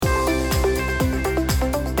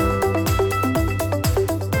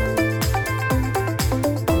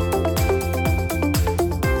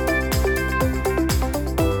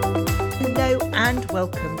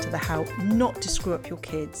How Not to Screw Up Your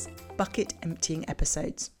Kids Bucket Emptying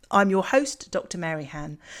Episodes. I'm your host, Dr. Mary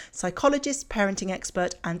Han, psychologist, parenting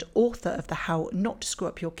expert, and author of the How Not to Screw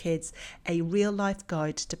Up Your Kids, a real-life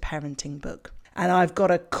guide to parenting book. And I've got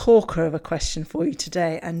a corker of a question for you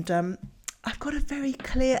today, and I've got a very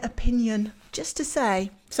clear opinion just to say.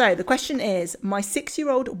 So the question is, my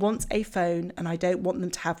 6-year-old wants a phone and I don't want them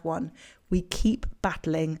to have one. We keep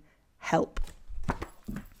battling. Help.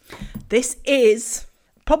 This is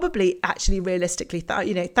probably actually realistically,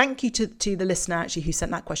 thank you to the listener actually who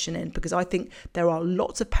sent that question in, because I think there are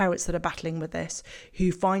lots of parents that are battling with this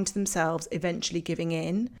who find themselves eventually giving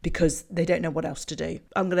in because they don't know what else to do.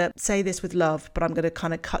 I'm going to say this with love, but I'm going to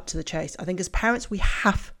kind of cut to the chase. I think as parents, we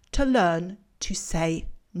have to learn to say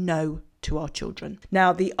no to our children.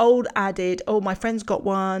 Now, the old adage, oh, my friend's got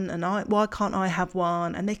one and why can't I have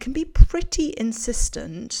one? And they can be pretty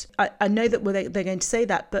insistent. I know that they're going to say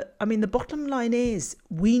that, but I mean, the bottom line is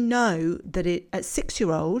we know that at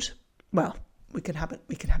 6-year-old, well, we can have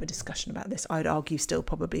a discussion about this. I'd argue still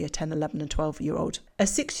probably a 10, 11 and 12-year-old. A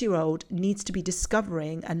 6-year-old needs to be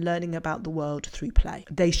discovering and learning about the world through play.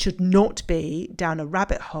 They should not be down a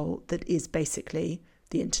rabbit hole that is basically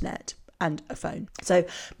the internet and a phone. So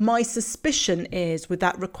my suspicion is with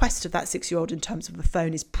that request of that 6-year-old in terms of a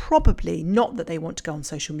phone is probably not that they want to go on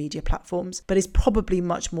social media platforms, but is probably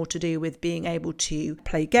much more to do with being able to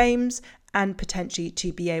play games and potentially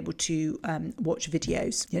to be able to watch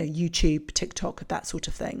videos, YouTube, TikTok, that sort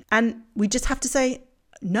of thing. And we just have to say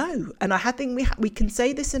no. And I think we can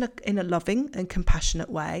say this in a loving and compassionate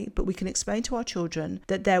way, but we can explain to our children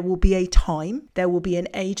that there will be a time, there will be an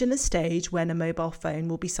age and a stage when a mobile phone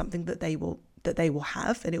will be something that they will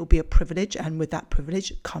have, and it will be a privilege, and with that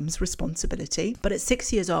privilege comes responsibility. But at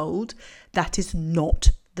 6 years old, that is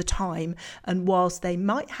not the time. And whilst they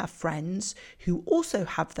might have friends who also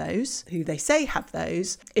have those, who they say have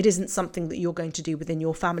those, it isn't something that you're going to do within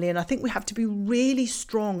your family. And I think we have to be really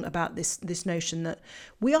strong about this notion that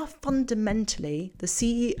we are fundamentally the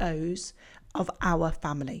CEOs of our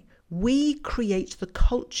family. We create the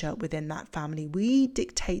culture within that family. We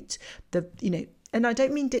dictate and I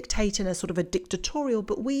don't mean dictate in a sort of a dictatorial,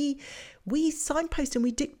 but we signpost and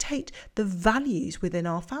we dictate the values within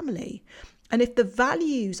our family. And if the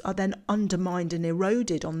values are then undermined and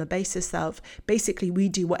eroded on the basis of basically we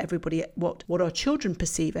do what our children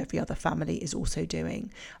perceive every other family is also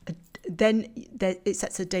doing, then it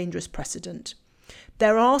sets a dangerous precedent.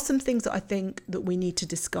 There are some things that I think that we need to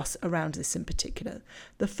discuss around this in particular.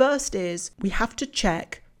 The first is we have to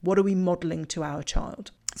check, what are we modelling to our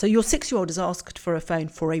child? So your 6-year-old has asked for a phone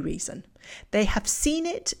for a reason. They have seen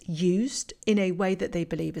it used in a way that they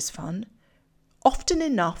believe is fun, often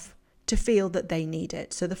enough to feel that they need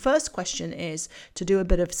it. So the first question is to do a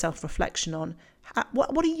bit of self-reflection on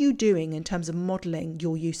what are you doing in terms of modelling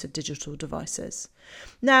your use of digital devices?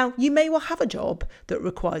 Now, you may well have a job that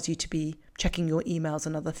requires you to be checking your emails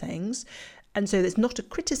and other things. And so there's not a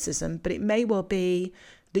criticism, but it may well be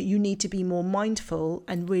that you need to be more mindful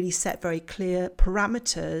and really set very clear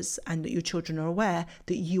parameters, and that your children are aware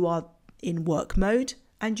that you are in work mode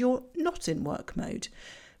and you're not in work mode.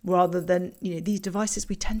 Rather than, these devices,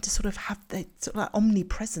 we tend to sort of have, they're sort of like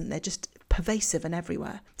omnipresent. They're just pervasive and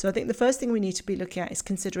everywhere. So I think the first thing we need to be looking at is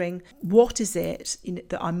considering what is it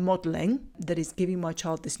that I'm modelling that is giving my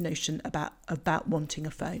child this notion about wanting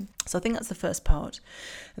a phone. So I think that's the first part.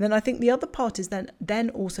 And then I think the other part is then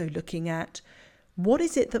also looking at what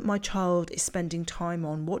is it that my child is spending time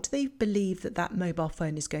on? What do they believe that mobile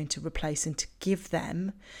phone is going to replace and to give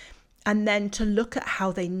them? And then to look at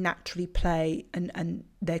how they naturally play and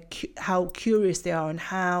how curious they are and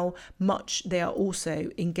how much they are also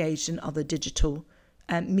engaged in other digital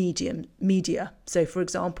media. So, for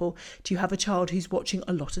example, do you have a child who's watching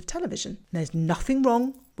a lot of television? There's nothing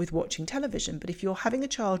wrong with watching television, but if you're having a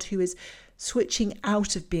child who is switching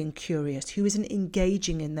out of being curious, who isn't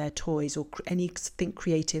engaging in their toys or anything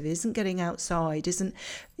creative, isn't getting outside, isn't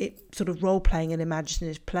it sort of role-playing and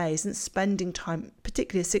imaginative play, isn't spending time,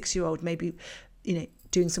 particularly a 6-year-old, maybe,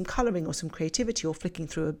 doing some colouring or some creativity or flicking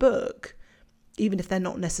through a book, even if they're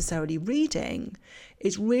not necessarily reading,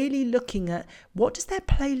 it's really looking at what does their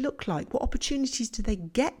play look like? What opportunities do they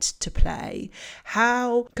get to play?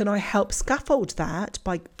 How can I help scaffold that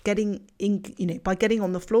by getting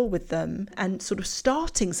on the floor with them and sort of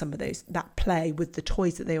starting some of that play with the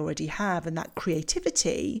toys that they already have and that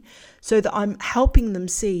creativity, so that I'm helping them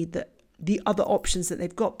see that the other options that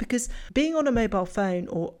they've got. Because being on a mobile phone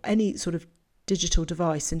or any sort of digital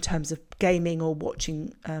device in terms of gaming or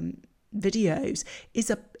watching videos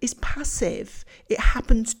is passive. It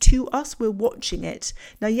happens to us. We're watching it.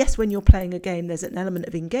 Now, yes, when you're playing a game, there's an element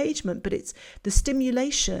of engagement, but it's the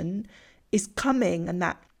stimulation is coming, and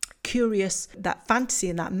that curious, that fantasy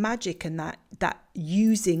and that magic and that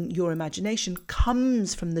using your imagination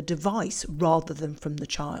comes from the device rather than from the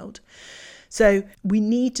child. So we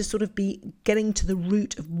need to sort of be getting to the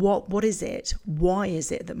root of what is it? Why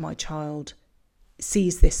is it that my child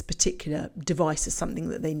sees this particular device as something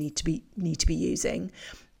that they need to be using?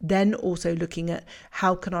 Then also looking at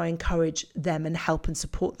how can I encourage them and help and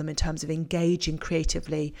support them in terms of engaging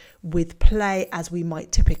creatively with play as we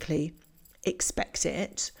might typically expect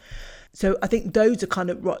it. So I think those are kind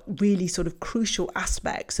of really sort of crucial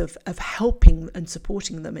aspects of helping and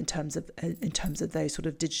supporting them in terms of those sort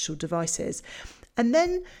of digital devices. And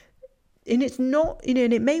then, and it's not, and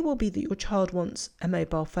it may well be that your child wants a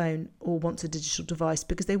mobile phone or wants a digital device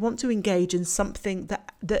because they want to engage in something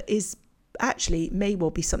that is actually may well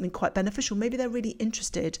be something quite beneficial. Maybe they're really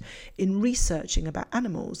interested in researching about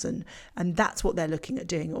animals and that's what they're looking at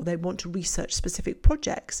doing, or they want to research specific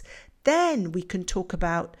projects. Then we can talk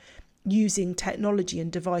about using technology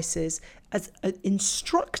and devices as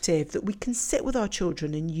instructive, that we can sit with our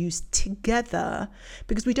children and use together,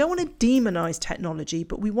 because we don't want to demonize technology,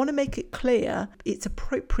 but we want to make it clear its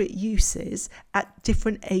appropriate uses at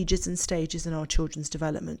different ages and stages in our children's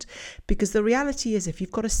development. Because the reality is, if you've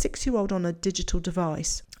got a 6-year-old on a digital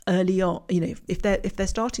device early on, if they're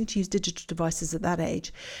starting to use digital devices at that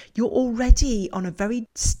age, you're already on a very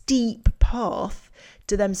steep path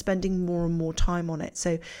to them spending more and more time on it.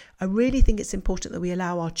 So I really think it's important that we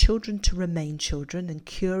allow our children to remain children and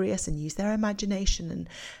curious and use their imagination and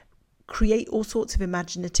create all sorts of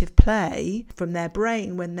imaginative play from their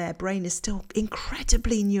brain when their brain is still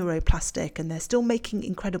incredibly neuroplastic and they're still making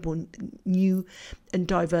incredible new and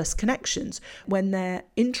diverse connections. When their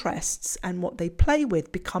interests and what they play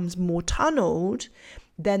with becomes more tunneled,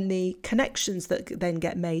 then the connections that then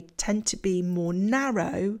get made tend to be more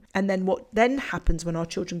narrow. And then what then happens when our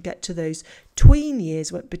children get to those tween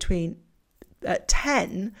years, between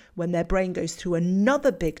 10, when their brain goes through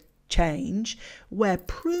another big change, where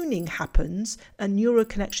pruning happens and neural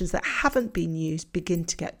connections that haven't been used begin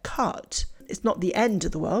to get cut. It's not the end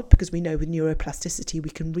of the world, because we know with neuroplasticity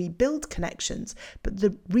we can rebuild connections, but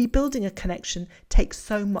the rebuilding a connection takes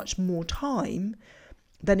so much more time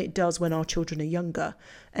than it does when our children are younger.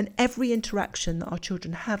 And every interaction that our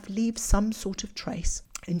children have leaves some sort of trace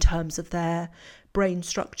in terms of their brain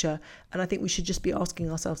structure. And I think we should just be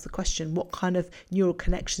asking ourselves the question, what kind of neural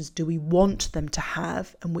connections do we want them to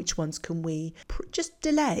have, and which ones can we just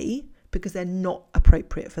delay because they're not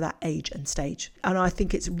appropriate for that age and stage? And I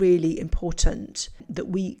think it's really important that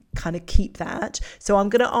we kind of keep that. So I'm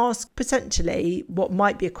going to ask potentially what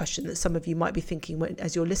might be a question that some of you might be thinking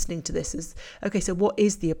as you're listening to this is, okay, so what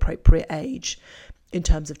is the appropriate age in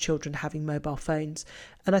terms of children having mobile phones?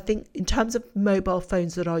 And I think in terms of mobile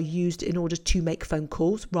phones that are used in order to make phone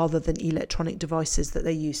calls rather than electronic devices that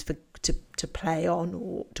they use to play on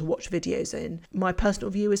or to watch videos in, my personal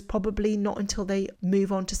view is probably not until they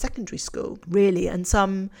move on to secondary school, really. And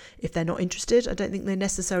some, if they're not interested, I don't think they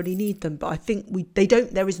necessarily need them. But I think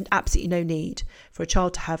there is absolutely no need for a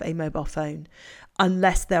child to have a mobile phone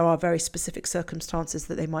unless there are very specific circumstances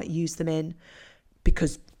that they might use them in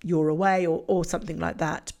because you're away or something like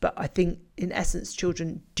that. But I think in essence,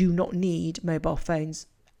 children do not need mobile phones,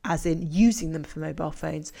 as in using them for mobile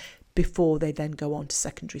phones, before they then go on to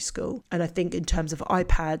secondary school. And I think in terms of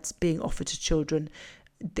iPads being offered to children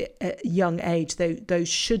at a young age, those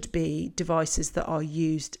should be devices that are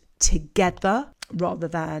used together rather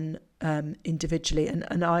than individually.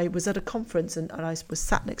 And I was at a conference and I was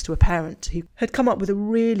sat next to a parent who had come up with a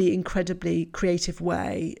really incredibly creative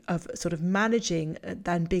way of sort of managing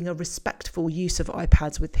and being a respectful use of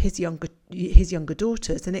iPads with his younger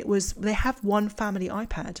daughters. And it was, they have one family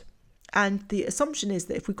iPad. And the assumption is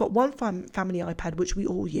that if we've got one family iPad, which we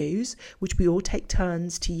all use, which we all take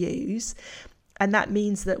turns to use, and that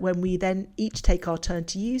means that when we then each take our turn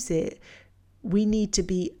to use it, we need to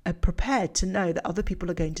be prepared to know that other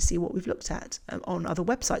people are going to see what we've looked at on other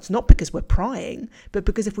websites, not because we're prying, but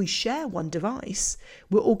because if we share one device,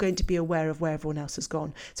 we're all going to be aware of where everyone else has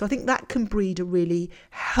gone. So I think that can breed a really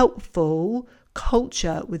helpful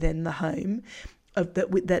culture within the home of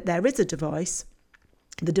that there is a device.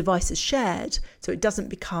 The device is shared, so it doesn't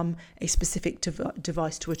become a specific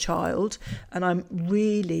device to a child. And I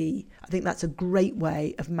think that's a great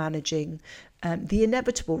way of managing the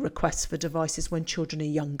inevitable requests for devices when children are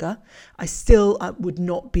younger. I would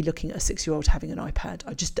not be looking at a 6-year-old having an iPad.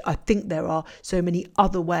 I think there are so many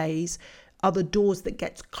other ways, other doors that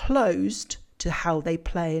get closed to how they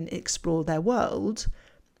play and explore their world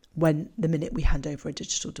the minute we hand over a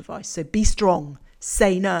digital device. So be strong,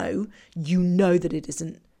 say no, you know that it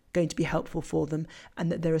isn't going to be helpful for them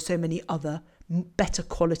and that there are so many other better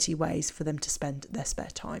quality ways for them to spend their spare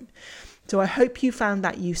time. So I hope you found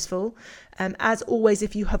that useful. As always,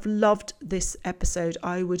 if you have loved this episode,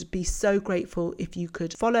 I would be so grateful if you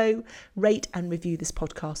could follow, rate and review this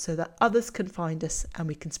podcast so that others can find us and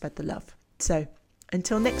we can spread the love. So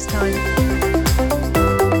until next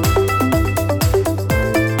time.